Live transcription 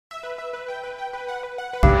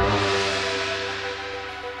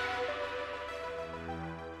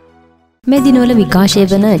මේ දිනවල විකාශය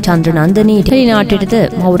වන චන්ද්‍රනන්දනී ටෙලිනාට්‍යයටද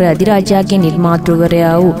මෞර්ය අධිරාජ්‍යයේ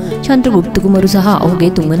නිර්මාතෘවරයා වූ චන්ද්‍රගුප්ත කුමරු සහ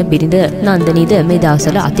ඔහුගේ තුන්වන බිරිඳ නන්දනීද මේ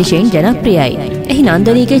දවස්වල අතිශයින් ජනප්‍රියයි. එහි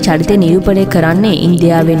නන්දනීගේ චරිතය නිරූපණය කරන්නේ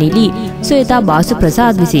ඉන්දියාවේ නිලි ශ්වේතා බාසු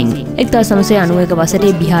ප්‍රසාද් විසින්. 1991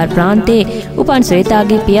 වසරේ බිහාර් ප්‍රාන්තයේ උපන්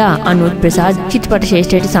ශ්වේතාගේ පියා අනුත් ප්‍රසාද් චිත්‍රපට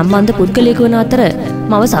ශේෂ්ත්‍රයට සම්බන්ධ පුද්ගලයෙකු වන අතර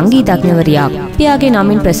මව සංගීතඥවරියක්. පියාගේ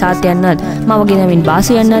නමින් ප්‍රසාද් යන්නත් මවගේ නමින්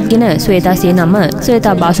බාසු යන්නත්ගෙන ශ්වේතා සිය නම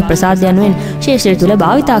ශ්වේතා බාසු ප්‍රසාද් යනුවෙන් ශේෂ්ත්‍රය තුල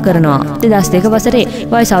භාවිතා කරනවා. 2002 වසරේ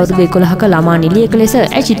වයස අවුරුදු 11ක ළමා නිලියක ලෙස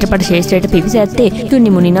ඒ චිත්‍රපට ශේෂ්ත්‍රයට පිවිස ඇත්තේ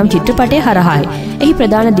චුන්නි මුනි නම් චිත්‍රපටයේ හරහායි. එහි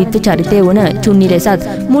ප්‍රධාන දිත්ව චරිතය වන චුන්නි ලෙසත්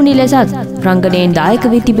මුනි ලෙසත් රංගනයෙන් දායක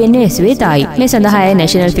වී තිබෙන්නේ ශ්වේතායි. මේ සඳහා ඇය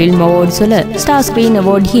නැෂනල් ෆිල්ම් අවෝඩ්ස් වල ස්ටාර් ස්ක්‍රීන්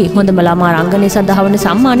අවෝඩ් හි හොඳම ළමා රංගනය සඳහා වන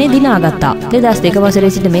සම්මානය දිනාගත්තා. 2002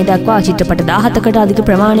 වසරේ සිට මේ දක්වා චිත්‍රපට 17කට අධික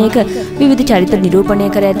ප්‍රමාණයක විවිධ චරිත නිරූපණය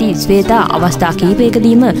කර ඇති ශ්වේතා අවස්ථා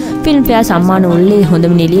කිහිපයකදීම ෆිල්ම්ෆෙයාර් සම්මාන උළෙලේ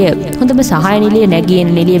හොඳම නිලිය, හොඳම සහාය නිලිය, නැගියන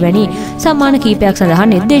නිලිය වැනි සම්මාන කිහිපයක් සඳහා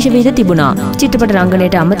නිර්දේශ වී තිබුණා. චිත්‍රපට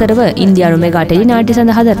රංගනයට අමතරව ඉන්දියානු මෙගා ටෙලිනාට්‍ය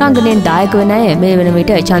සඳහාද රංගනයෙන් දායක වන අය මේ වන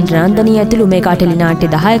විට චන්ද්‍රනන්දනී ඇතුළු මෙගා ටෙලිනාට්‍ය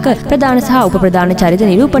 10ක ප්‍රධාන සහ උප ප්‍රධාන චරිත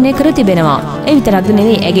නිරූපණය කර තිබෙනවා. ඒ විතරක්ද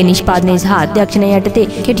නෙවෙයි, ඇගේ නිෂ්පාදනය සහ අධ්‍යක්ෂණය යටතේ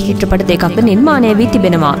කෙටි චිත්‍රපට දෙකක්ද නිර්මාණය වී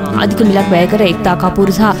තිබෙනවා. අධික මිලක් වැය කර එක්තා කපූර්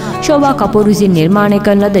සහ ශෝභා කපූර් විසින් නිර්මාණය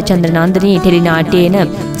කරන ලද චන්ද්‍රනන්දනී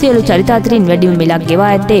ටෙලිනාට්‍යයේන සියලු චරිත අතරින් වැඩිම මිලක්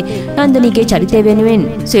ගෙවා ඇත්තේ නන්දනීගේ චරිතය වෙනුවෙන්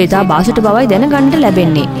ශ්වේතා බාසුට බවයි දැනගන්නට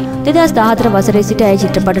ලැබෙන්නේ. 2014 වසරේ සිට ඇය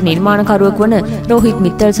චිත්‍රපට නිර්මාණකරුවෙකු වන රෝහිත්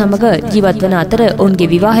මිත්තල් සමග ජීවත් වන අතර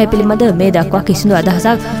ඔවුන්ගේ විවාහය පිළිබඳ මේ දක්වා කිසිදු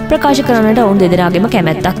අදහසක් ප්‍රකාශ කරන්නට ඔවුන් දෙදෙනාගේම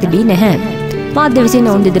කැමැත්තක් තිබී නැහැ. මාධ්‍ය විසින්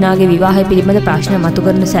ඔවුන් දෙදෙනාගේ විවාහය පිළිබඳ ප්‍රශ්න මතු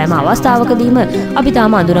කරන සෑම අවස්ථාවකදීම අපි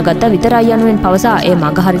තාම අඳුනගත්තා විතරයි යනුවෙන් පවසා එය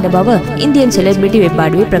මගහරින බව ඉන්දියන් සෙලබ්‍රිටි වෙබ්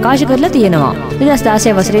අඩවිය ප්‍රකාශ කරලා තියෙනවා.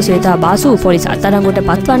 2016 වසරේ ශ්වේතා බාසු පොලිස් අත්අඩංගුවට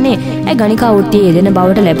පත්වන්නේ ඇය ගණිකා වෘත්තියේ යෙදෙන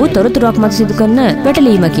බවට ලැබූ තොරතුරක් මත සිදු කරන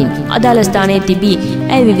වැටලීමකින්. අදාළ ස්ථානයේ තිබී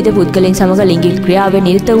ඇය විවිධ පුද්ගලයන් සමග ලිංගික ක්‍රියාවේ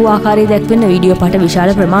නිරත වූ ආකාරය දැක්වෙන වීඩියෝ පට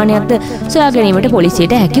විශාල ප්‍රමාණයක්ද සොයා ගැනීමට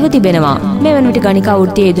පොලිසියට හැකිව තිබෙනවා. මේ වන විට ගණිකා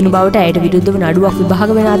වෘත්තියේ යෙදුණු බවට ඇයට විරුද්ධව නඩුවක්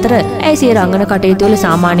විභාග වෙන අතර ඇය සිය රංගන කටයුතු වල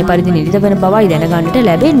සාමාන්‍ය පරිදි නිරත වෙන බවයි දැනගන්නට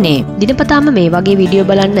ලැබෙන්නේ. දිනපතාම මේ වගේ වීඩියෝ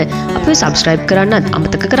බලන්න අපිව සබ්ස්ක්‍රයිබ් කරන්නත්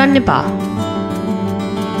අමතක කරන්න එපා.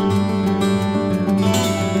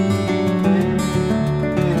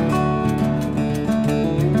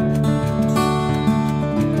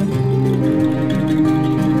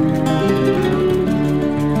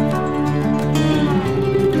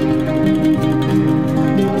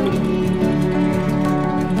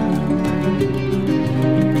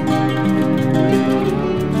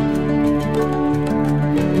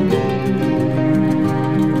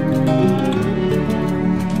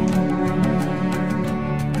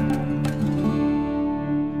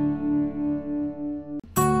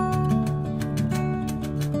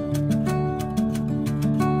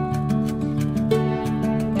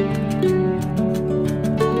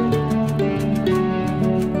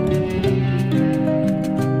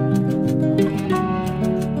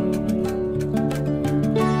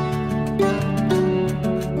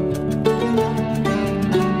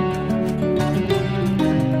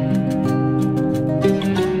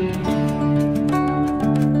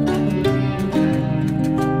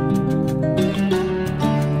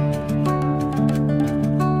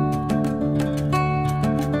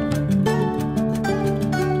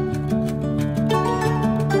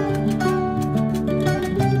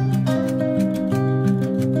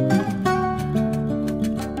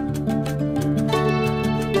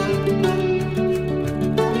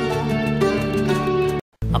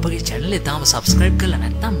 අපගේ channel එක තාම subscribe කරලා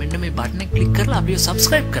නැත්නම් මෙන්න මේ button එක click කරලා අපිව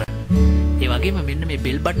subscribe කරන්න. ඒ වගේම මෙන්න මේ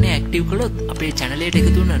bell button එක active කළොත් අපේ channel එකට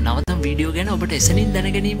එකතු වෙන නවතම වීඩියෝ ගැන ඔබට එසනින්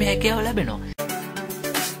දැනගැනීමේ හැකියාව ලැබෙනවා.